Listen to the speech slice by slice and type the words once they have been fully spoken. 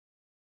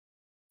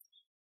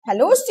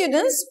Hello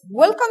students,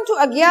 welcome to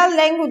Agial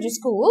Language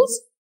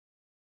Schools,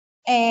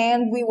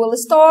 and we will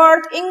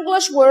start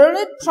English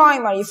World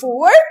Primary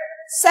 4,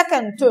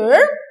 second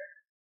term,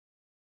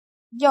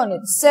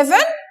 Unit 7,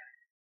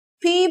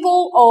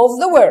 People of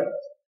the World.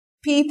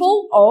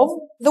 People of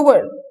the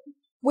World.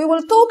 We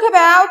will talk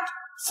about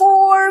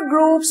 4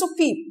 groups of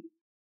people.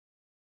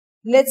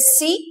 Let's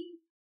see.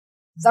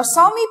 The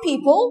Sami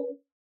people,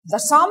 the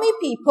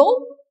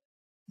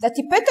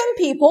Tibetan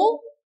people,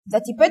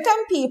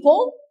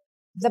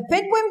 the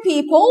Bedouin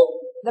people,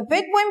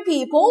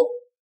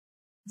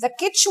 the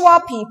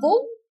Quechua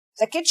people.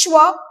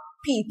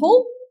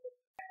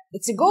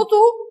 Let's go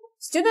to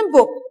student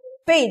book,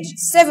 page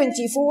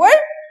 74,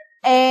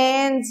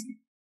 and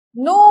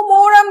know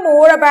more and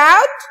more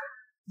about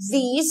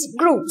these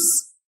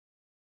groups.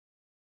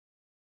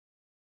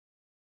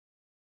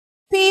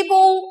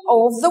 People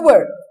of the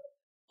world.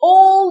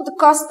 Old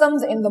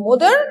customs in the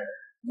modern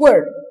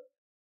world.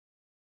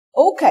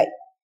 Okay.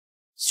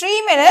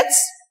 3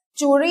 minutes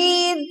to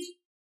read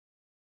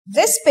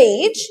this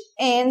page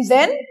and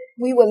then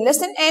we will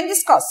listen and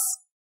discuss.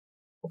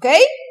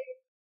 Okay?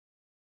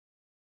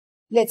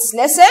 Let's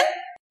listen.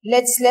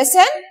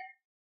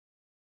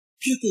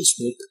 Pupils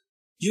Book,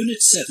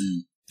 Unit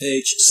 7,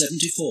 page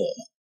 74.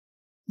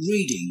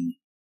 Reading.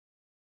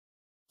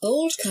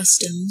 Old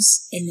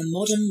customs in the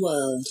modern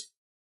world.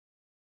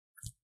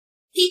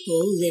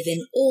 People live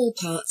in all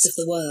parts of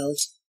the world.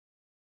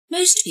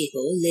 Most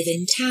people live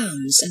in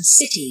towns and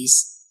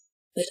cities,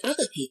 but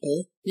other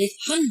people live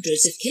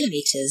hundreds of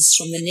kilometers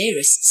from the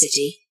nearest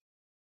city.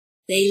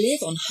 They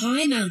live on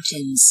high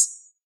mountains.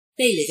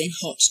 They live in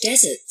hot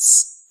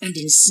deserts and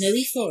in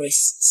snowy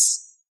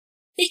forests.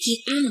 They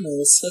keep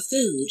animals for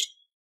food.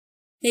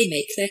 They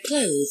make their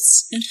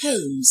clothes and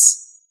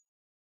homes.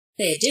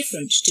 They are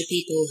different to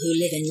people who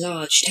live in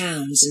large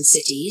towns and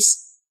cities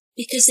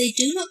because they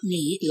do not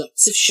need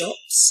lots of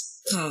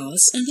shops,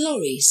 cars and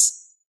lorries.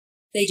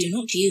 They do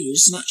not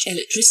use much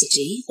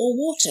electricity or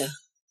water.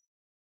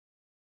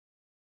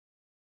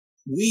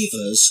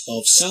 Weavers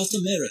of South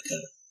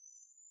America.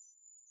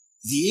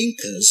 The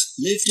Incas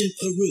lived in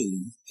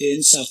Peru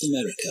in South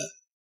America.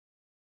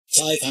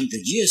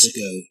 500 years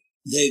ago,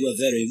 they were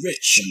very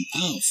rich and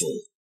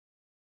powerful.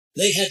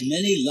 They had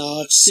many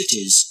large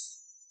cities,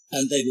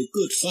 and they were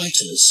good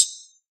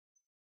fighters.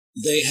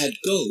 They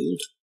had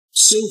gold,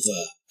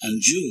 silver,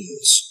 and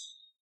jewels.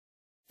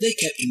 They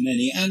kept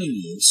many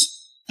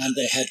animals, and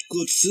they had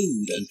good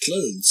food and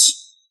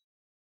clothes.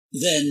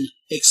 Then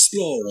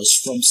explorers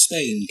from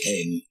Spain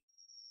came.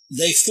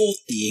 They fought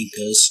the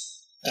Incas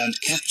and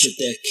captured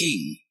their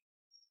king.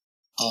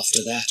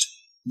 After that,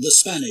 the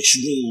Spanish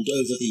ruled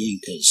over the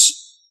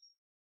Incas.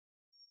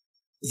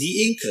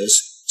 The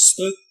Incas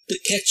spoke the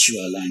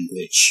Quechua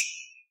language.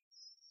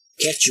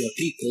 Quechua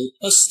people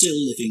are still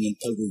living in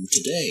Peru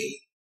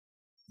today.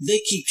 They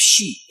keep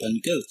sheep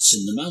and goats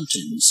in the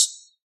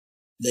mountains.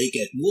 They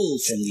get wool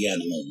from the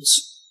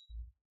animals.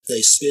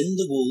 They spin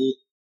the wool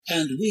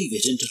and weave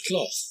it into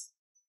cloth.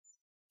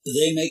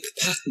 They make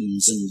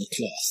patterns in the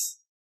cloth.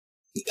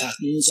 The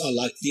patterns are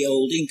like the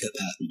old Inca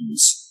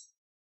patterns.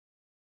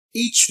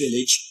 Each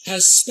village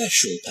has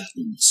special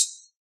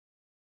patterns.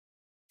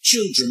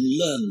 Children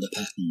learn the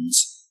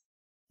patterns.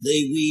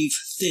 They weave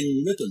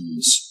thin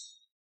ribbons.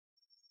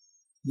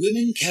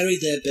 Women carry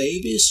their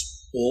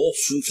babies or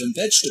fruit and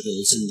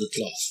vegetables in the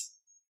cloth.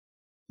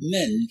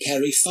 Men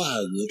carry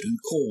firewood and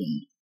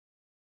corn.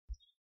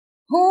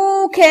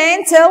 Who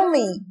can tell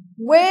me,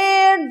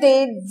 where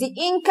did the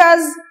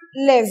Incas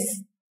live?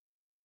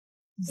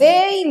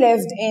 They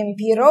lived in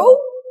Peru,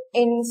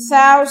 in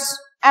South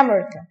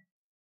America.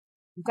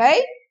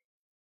 Okay?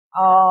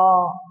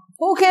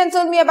 Who can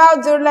tell me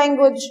about their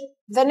language?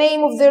 The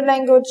name of their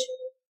language?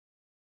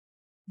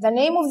 The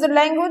name of their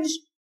language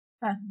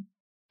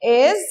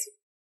is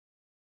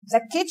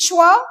the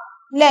Quechua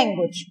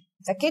language.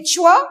 The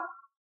Quechua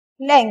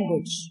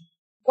language.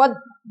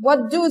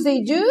 What do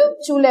they do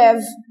to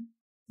live?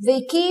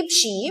 They keep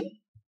sheep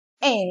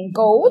and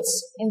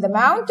goats in the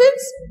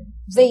mountains.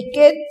 They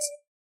get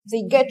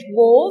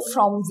wool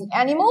from the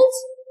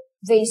animals.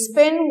 They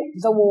spin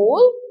the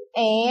wool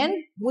and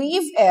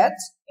weave it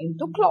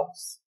into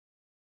clothes.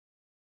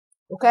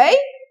 Okay?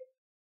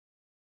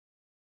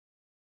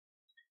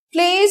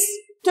 Please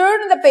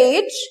turn the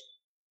page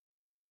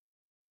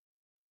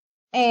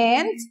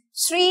and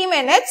 3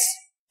 minutes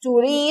to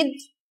read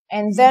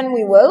and then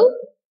we will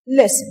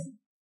listen.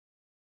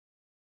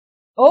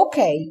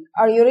 Okay,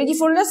 are you ready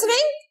for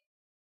listening?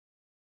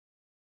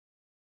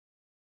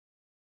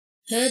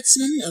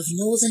 Herdsmen of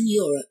Northern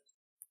Europe.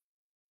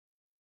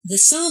 The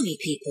Sami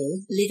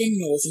people live in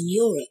Northern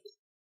Europe.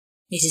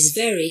 It is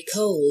very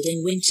cold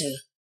in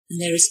winter, and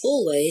there is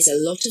always a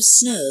lot of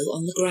snow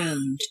on the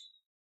ground.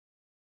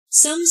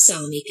 Some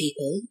Sami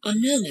people are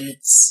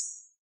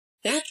nomads.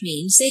 That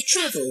means they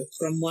travel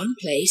from one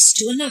place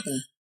to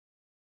another.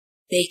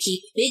 They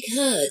keep big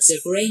herds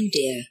of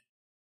reindeer.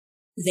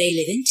 They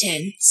live in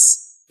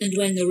tents, and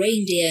when the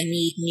reindeer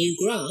need new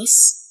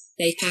grass,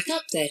 they pack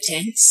up their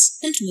tents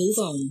and move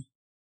on.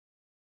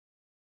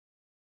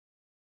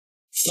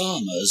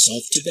 farmers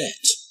of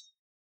Tibet.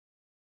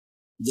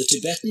 The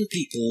Tibetan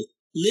people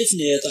live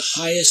near the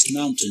highest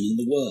mountain in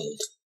the world.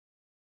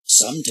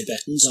 Some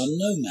Tibetans are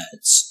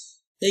nomads.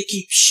 They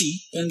keep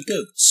sheep and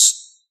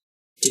goats.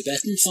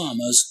 Tibetan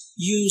farmers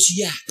use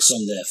yaks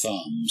on their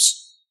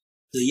farms.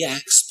 The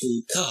yaks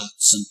pull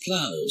carts and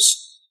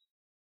plows.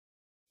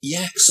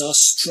 Yaks are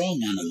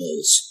strong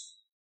animals.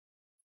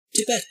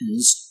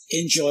 Tibetans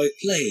enjoy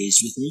plays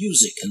with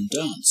music and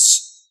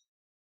dance.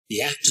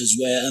 The actors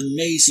wear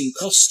amazing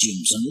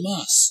costumes and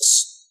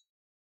masks.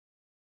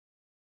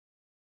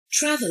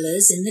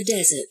 Travellers in the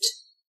desert.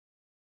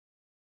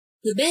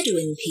 The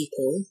Bedouin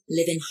people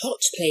live in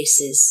hot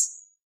places.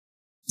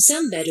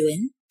 Some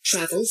Bedouin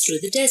travel through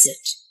the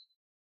desert.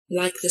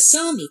 Like the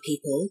Sami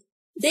people,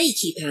 they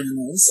keep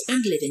animals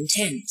and live in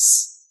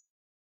tents.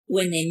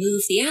 When they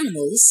move the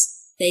animals,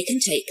 they can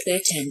take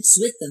their tents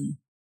with them.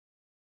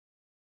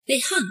 They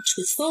hunt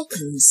with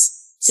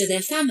falcons, so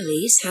their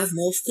families have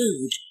more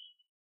food.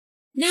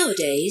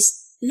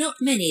 Nowadays, not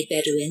many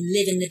Bedouin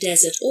live in the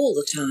desert all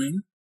the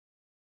time.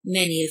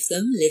 Many of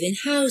them live in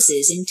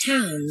houses in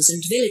towns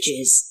and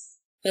villages,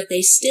 but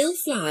they still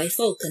fly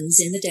falcons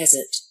in the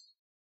desert.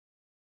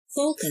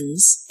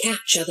 Falcons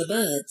catch other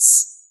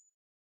birds.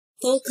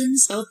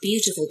 Falcons are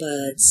beautiful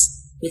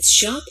birds, with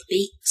sharp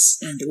beaks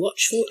and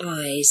watchful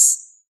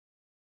eyes.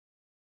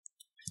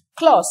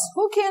 Class,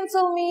 who can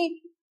tell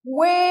me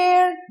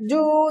where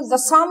do the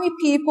Sami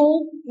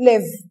people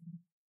live?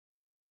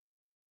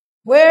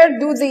 Where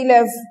do they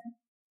live?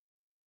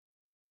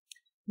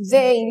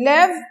 They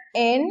live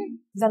in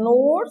the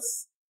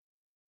north.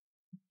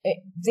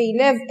 They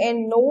live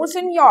in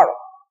northern Europe.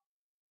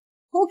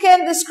 Who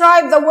can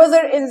describe the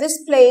weather in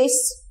this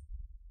place?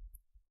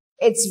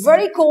 It's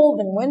very cold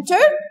in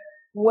winter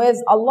with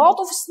a lot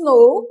of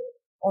snow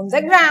on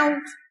the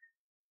ground.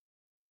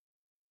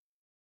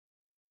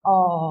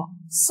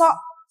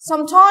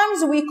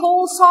 Sometimes we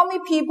call Sami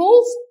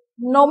peoples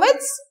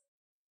nomads.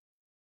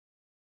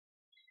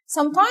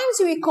 Sometimes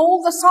we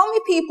call the Sami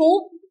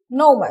people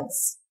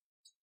nomads.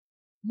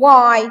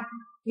 Why?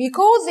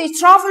 Because they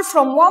travel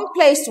from one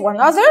place to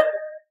another.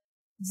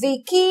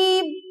 They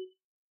keep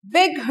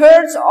big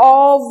herds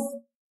of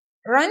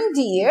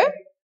reindeer.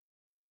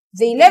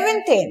 They live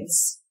in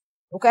tents.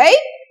 Okay?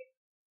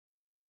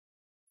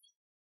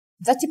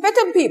 The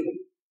Tibetan people.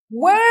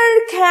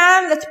 Where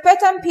can the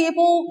Tibetan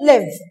people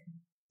live?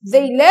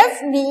 They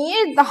live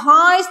near the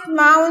highest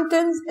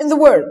mountains in the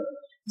world.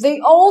 They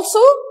are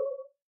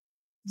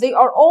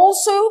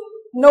also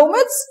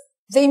nomads.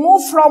 They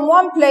move from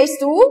one place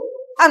to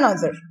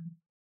another.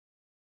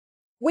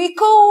 We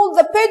call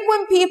the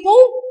Bedouin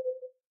people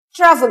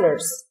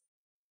travelers.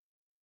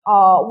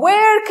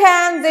 Where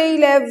can they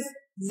live?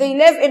 They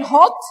live in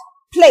hot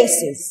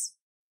places.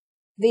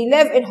 They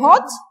live in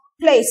hot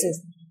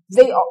places.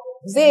 They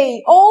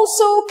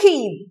also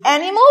keep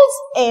animals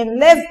and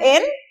live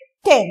in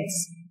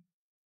tents.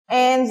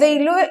 And they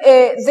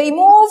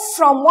move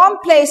from one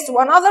place to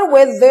another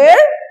with their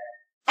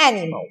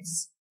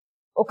animals.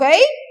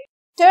 Okay?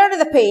 Turn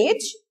the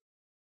page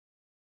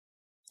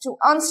to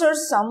answer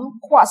some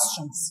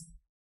questions.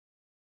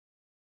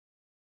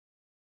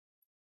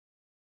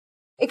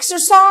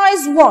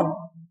 Exercise 1.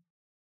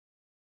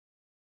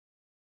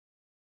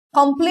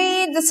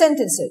 Complete the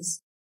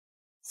sentences.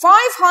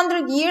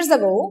 500 years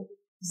ago,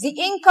 the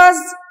Incas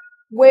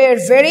were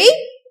very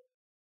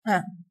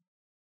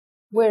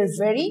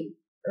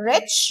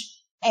rich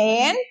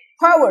and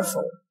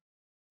powerful.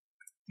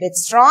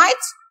 That's right.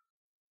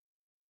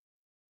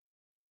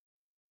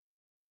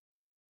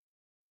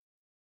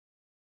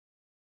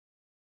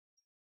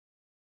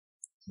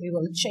 We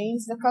will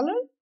change the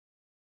color.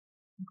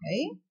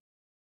 Okay.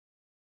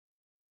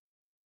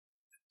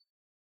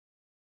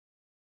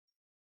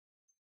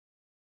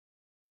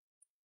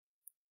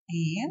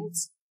 And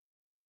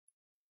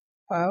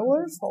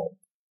powerful.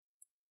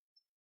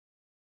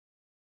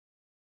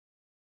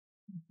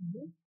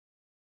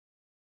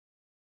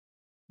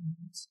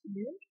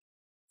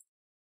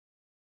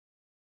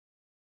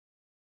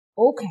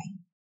 Okay.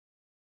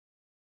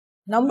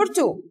 Number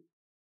 2.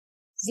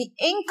 The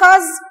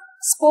Incas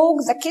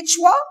spoke the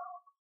Quechua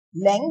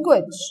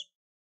language.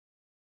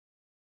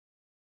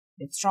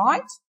 That's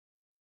right.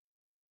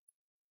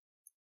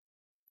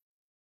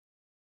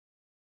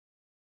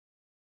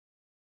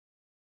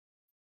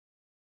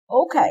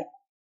 Okay.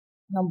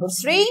 Number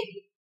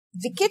 3.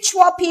 The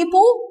Quechua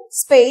people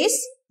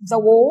space the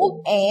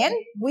wool and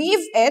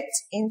weave it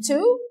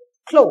into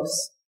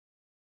clothes.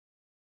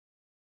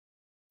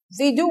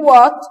 They do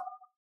what?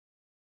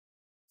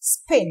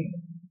 Spin.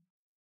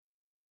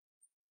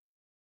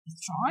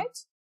 That's right.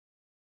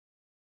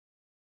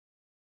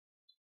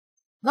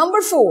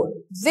 Number 4.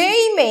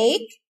 They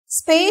make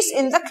space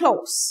in the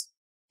clothes.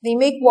 They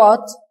make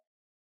what?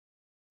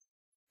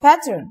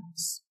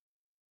 Patterns.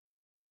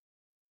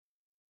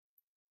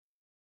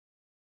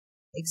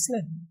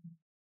 Excellent.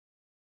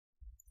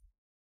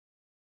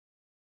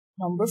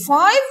 Number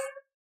 5.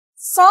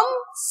 Some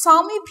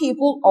Sami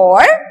people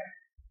are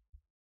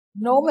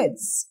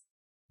nomads.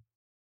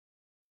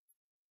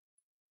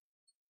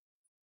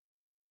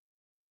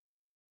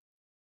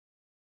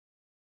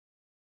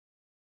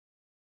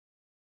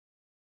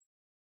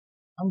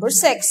 Number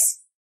 6.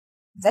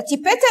 The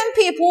Tibetan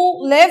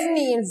people live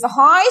near the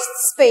highest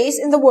space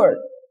in the world.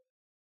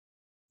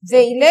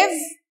 They live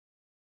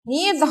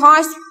near the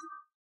highest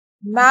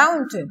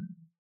mountain.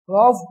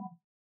 Bravo.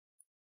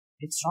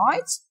 It's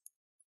right.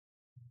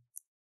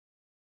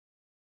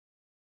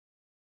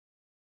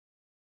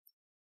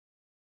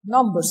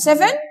 Number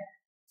 7.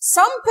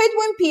 Some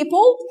Bedouin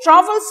people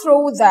travel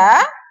through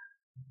the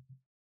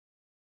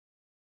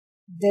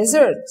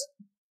desert.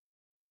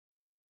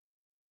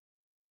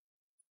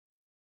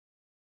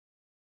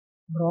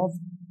 Bravo.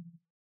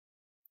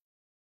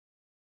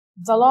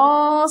 The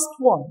last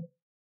one.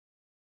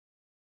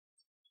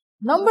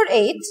 Number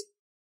 8.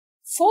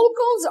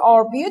 Falcons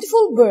are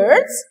beautiful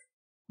birds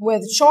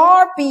with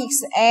sharp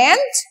beaks and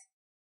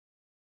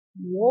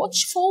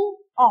watchful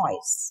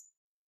eyes.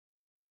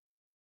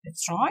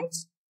 That's right.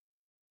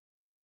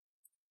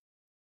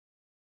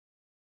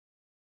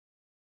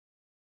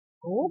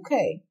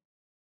 Okay.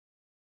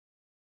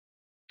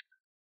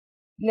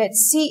 Let's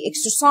see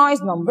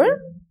exercise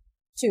number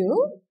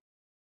 2.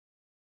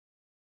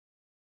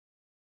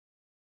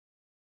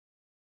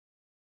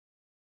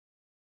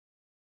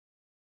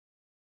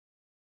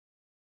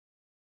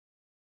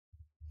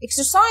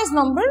 Exercise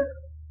number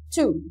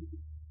 2.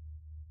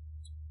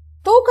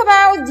 Talk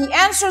about the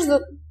answers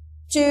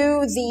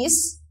to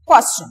these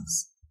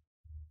questions.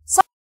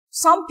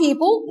 Some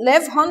people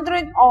live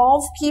hundreds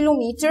of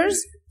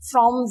kilometers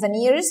from the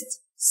nearest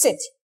city.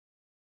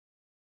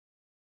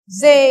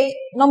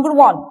 Number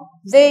 1,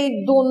 they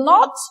do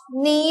not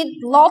need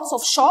lots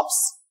of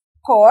shops,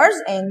 cars,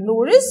 and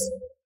lorries.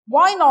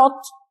 Why not?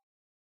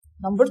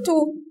 Number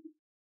 2,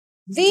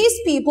 these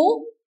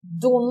people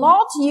do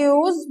not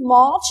use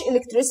much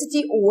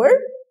electricity or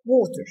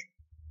water.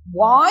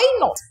 Why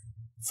not?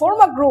 Form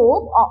a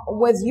group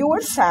with your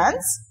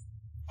friends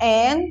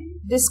and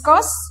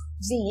discuss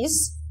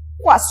these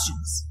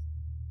questions.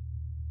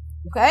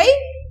 Okay?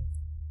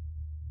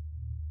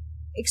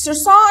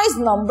 Exercise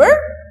number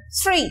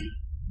 3.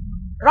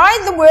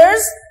 Write the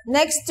words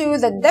next to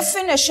the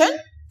definition,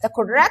 the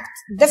correct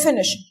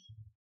definition.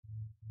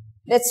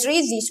 Let's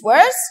read these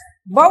words.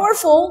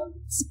 Powerful,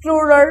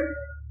 explorer,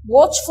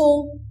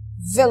 watchful,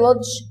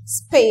 village,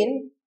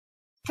 Spain,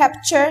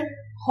 capture,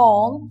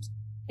 haunt,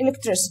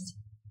 electricity.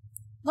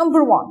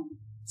 Number 1.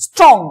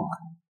 Strong.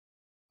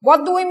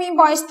 What do we mean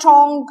by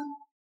strong?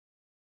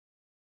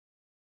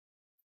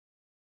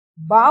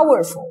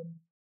 Powerful.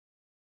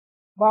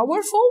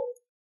 Powerful?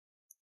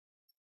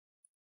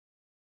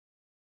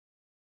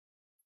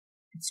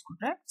 It's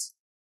correct.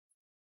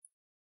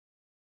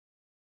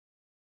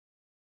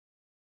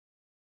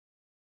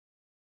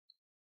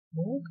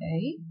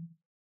 Okay.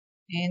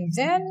 And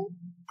then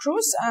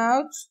cross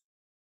out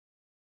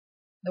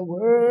the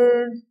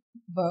word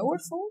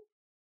powerful.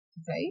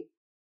 Okay.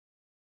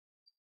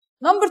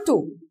 Number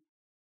 2.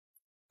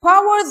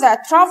 Power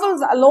that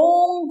travels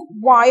along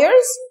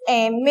wires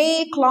and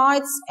make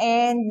lights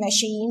and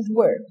machines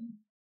work.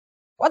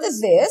 What is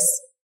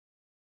this?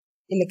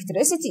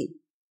 Electricity.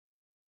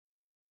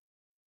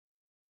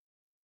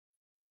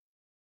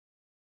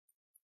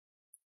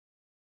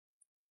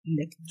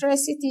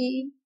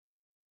 Electricity.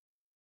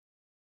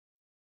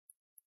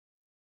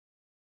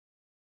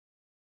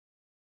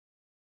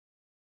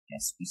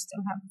 Yes, we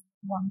still have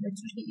one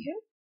letter here.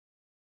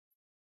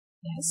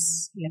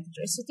 Yes,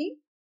 electricity.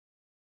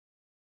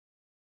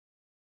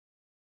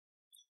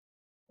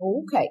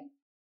 Okay.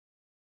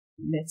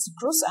 Let's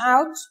cross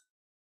out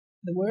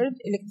the word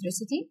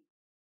electricity.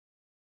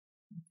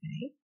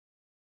 Okay.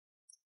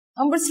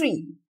 Number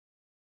 3.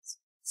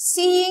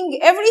 Seeing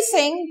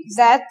everything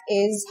that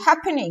is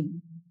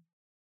happening.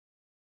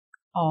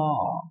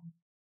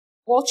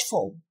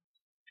 Watchful.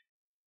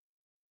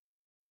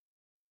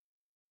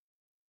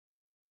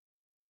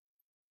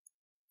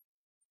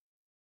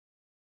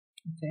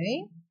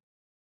 Okay.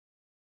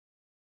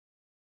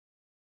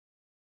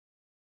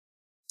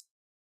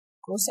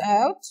 Cross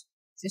out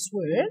this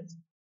word.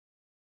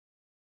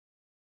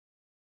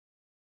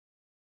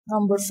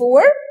 Number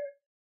 4.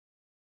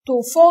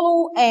 To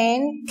follow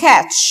and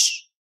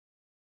catch.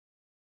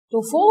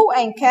 To follow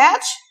and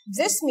catch,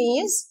 this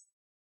means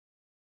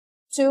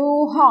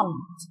to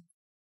hunt.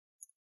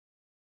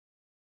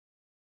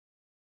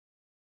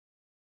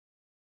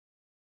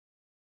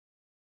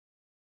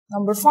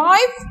 Number 5.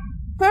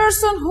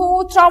 Person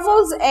who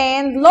travels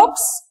and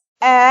looks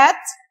at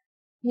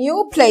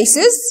new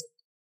places.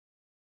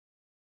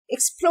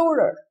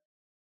 Explorer.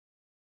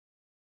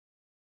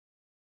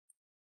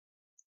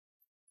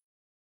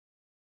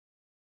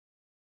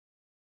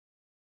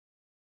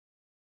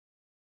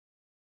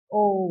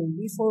 Oh,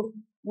 we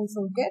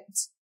forget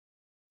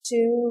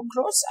to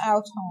cross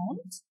out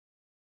haunt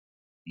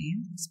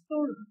and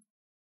explorer.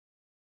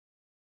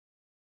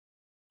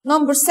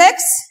 Number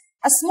 6.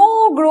 A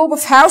small group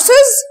of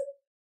houses.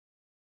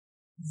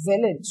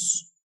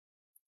 Village.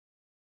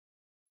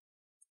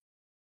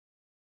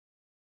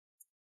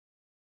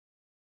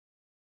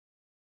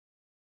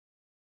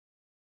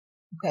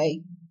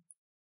 Okay.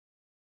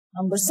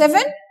 Number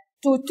 7.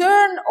 To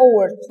turn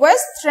or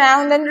twist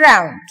round and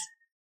round.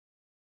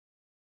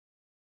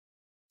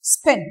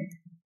 spin.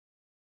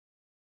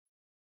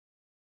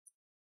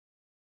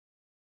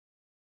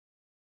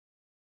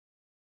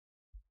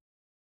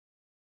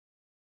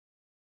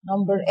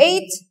 Number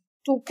 8,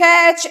 to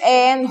catch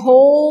and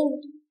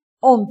hold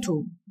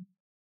onto.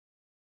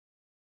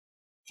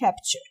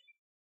 Capture.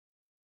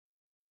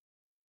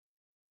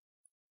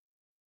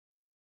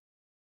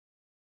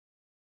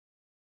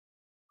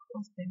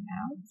 Cross them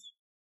out.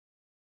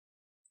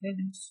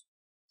 Finish.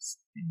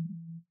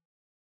 Spin.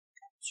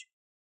 Capture.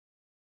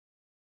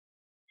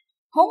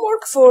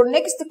 Homework for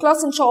next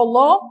class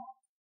inshallah.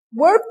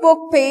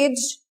 Workbook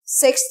page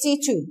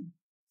 62.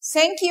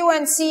 Thank you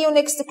and see you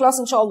next class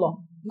inshallah.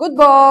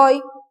 Goodbye.